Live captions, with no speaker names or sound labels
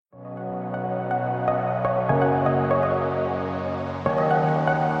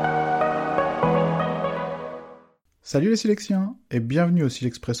Salut les Silexiens et bienvenue au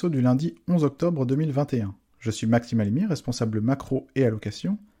SILEXpresso du lundi 11 octobre 2021. Je suis Maxime Alimi, responsable macro et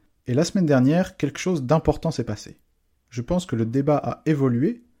allocation, et la semaine dernière, quelque chose d'important s'est passé. Je pense que le débat a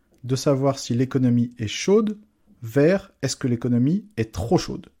évolué de savoir si l'économie est chaude vers est-ce que l'économie est trop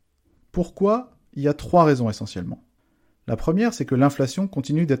chaude. Pourquoi ? Il y a 3 raisons essentiellement. La première, c'est que l'inflation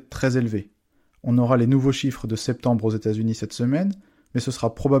continue d'être très élevée. On aura les nouveaux chiffres de septembre aux États-Unis cette semaine, mais ce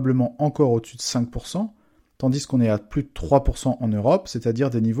sera probablement encore au-dessus de 5%, tandis qu'on est à plus de 3% en Europe, c'est-à-dire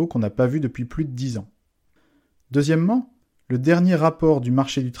des niveaux qu'on n'a pas vus depuis plus de 10 ans. Deuxièmement, le dernier rapport du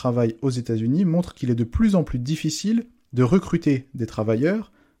marché du travail aux États-Unis montre qu'il est de plus en plus difficile de recruter des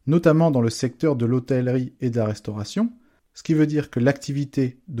travailleurs, notamment dans le secteur de l'hôtellerie et de la restauration, ce qui veut dire que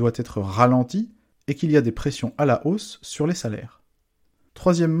l'activité doit être ralentie et qu'il y a des pressions à la hausse sur les salaires.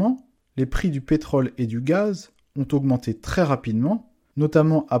 Troisièmement, les prix du pétrole et du gaz ont augmenté très rapidement,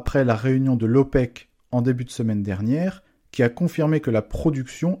 notamment après la réunion de l'OPEC en début de semaine dernière, qui a confirmé que la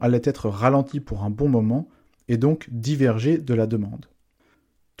production allait être ralentie pour un bon moment et donc diverger de la demande.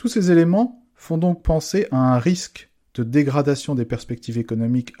 Tous ces éléments font donc penser à un risque de dégradation des perspectives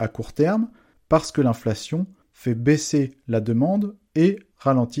économiques à court terme parce que l'inflation fait baisser la demande et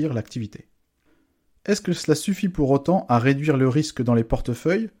ralentir l'activité. Est-ce que cela suffit pour autant à réduire le risque dans les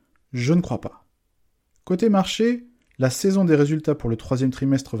portefeuilles ? Je ne crois pas. Côté marché, la saison des résultats pour le 3e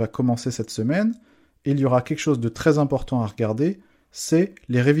trimestre va commencer cette semaine, et il y aura quelque chose de très important à regarder, c'est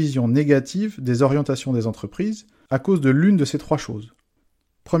les révisions négatives des orientations des entreprises à cause de l'une de ces 3 choses.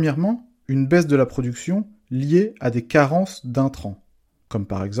 Premièrement, une baisse de la production liée à des carences d'intrants, comme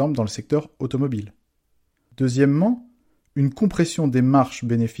par exemple dans le secteur automobile. Deuxièmement, une compression des marges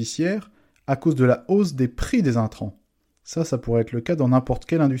bénéficiaires à cause de la hausse des prix des intrants. Ça pourrait être le cas dans n'importe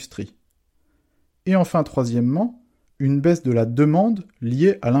quelle industrie. Et enfin, troisièmement, une baisse de la demande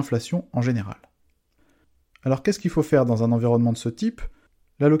liée à l'inflation en général. Alors qu'est-ce qu'il faut faire dans un environnement de ce type ?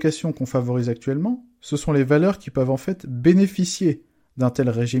 L'allocation qu'on favorise actuellement, ce sont les valeurs qui peuvent en fait bénéficier d'un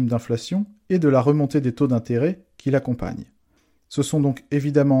tel régime d'inflation et de la remontée des taux d'intérêt qui l'accompagnent. Ce sont donc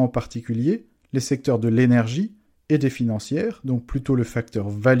évidemment en particulier les secteurs de l'énergie et des financières, donc plutôt le facteur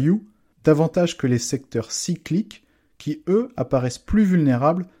value, davantage que les secteurs cycliques qui, eux, apparaissent plus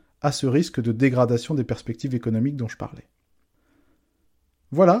vulnérables à ce risque de dégradation des perspectives économiques dont je parlais.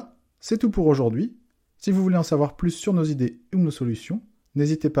 Voilà, c'est tout pour aujourd'hui. Si vous voulez en savoir plus sur nos idées ou nos solutions,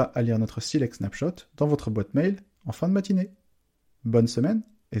 n'hésitez pas à lire notre Silex Snapshot dans votre boîte mail en fin de matinée. Bonne semaine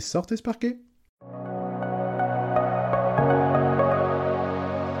et sortez sparkés!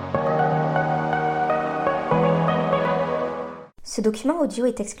 Ce document audio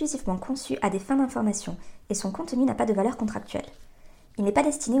est exclusivement conçu à des fins d'information et son contenu n'a pas de valeur contractuelle. Il n'est pas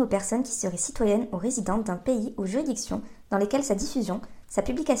destiné aux personnes qui seraient citoyennes ou résidentes d'un pays ou juridiction dans lesquelles sa diffusion, sa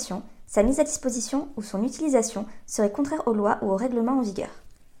publication, sa mise à disposition ou son utilisation seraient contraires aux lois ou aux règlements en vigueur.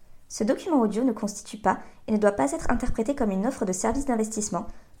 Ce document audio ne constitue pas et ne doit pas être interprété comme une offre de service d'investissement,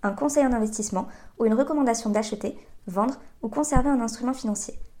 un conseil en investissement ou une recommandation d'acheter, vendre ou conserver un instrument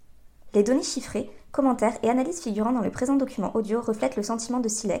financier. Les données chiffrées, commentaires et analyses figurant dans le présent document audio reflètent le sentiment de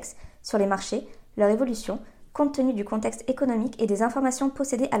Silex sur les marchés, leur évolution, compte tenu du contexte économique et des informations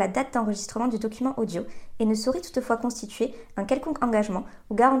possédées à la date d'enregistrement du document audio et ne sauraient toutefois constituer un quelconque engagement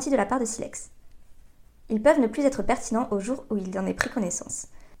ou garantie de la part de Silex. Ils peuvent ne plus être pertinents au jour où il en est pris connaissance.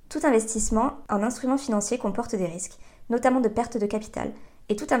 Tout investissement en instruments financiers comporte des risques, notamment de perte de capital,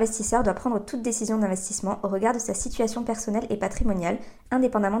 et tout investisseur doit prendre toute décision d'investissement au regard de sa situation personnelle et patrimoniale,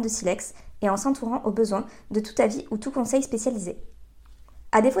 indépendamment de Silex, et en s'entourant au besoin de tout avis ou tout conseil spécialisé.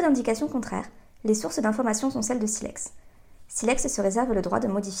 À défaut d'indications contraires, les sources d'information sont celles de Silex. Silex se réserve le droit de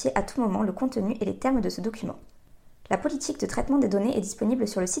modifier à tout moment le contenu et les termes de ce document. La politique de traitement des données est disponible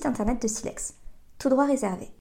sur le site internet de Silex. Tout droit réservé.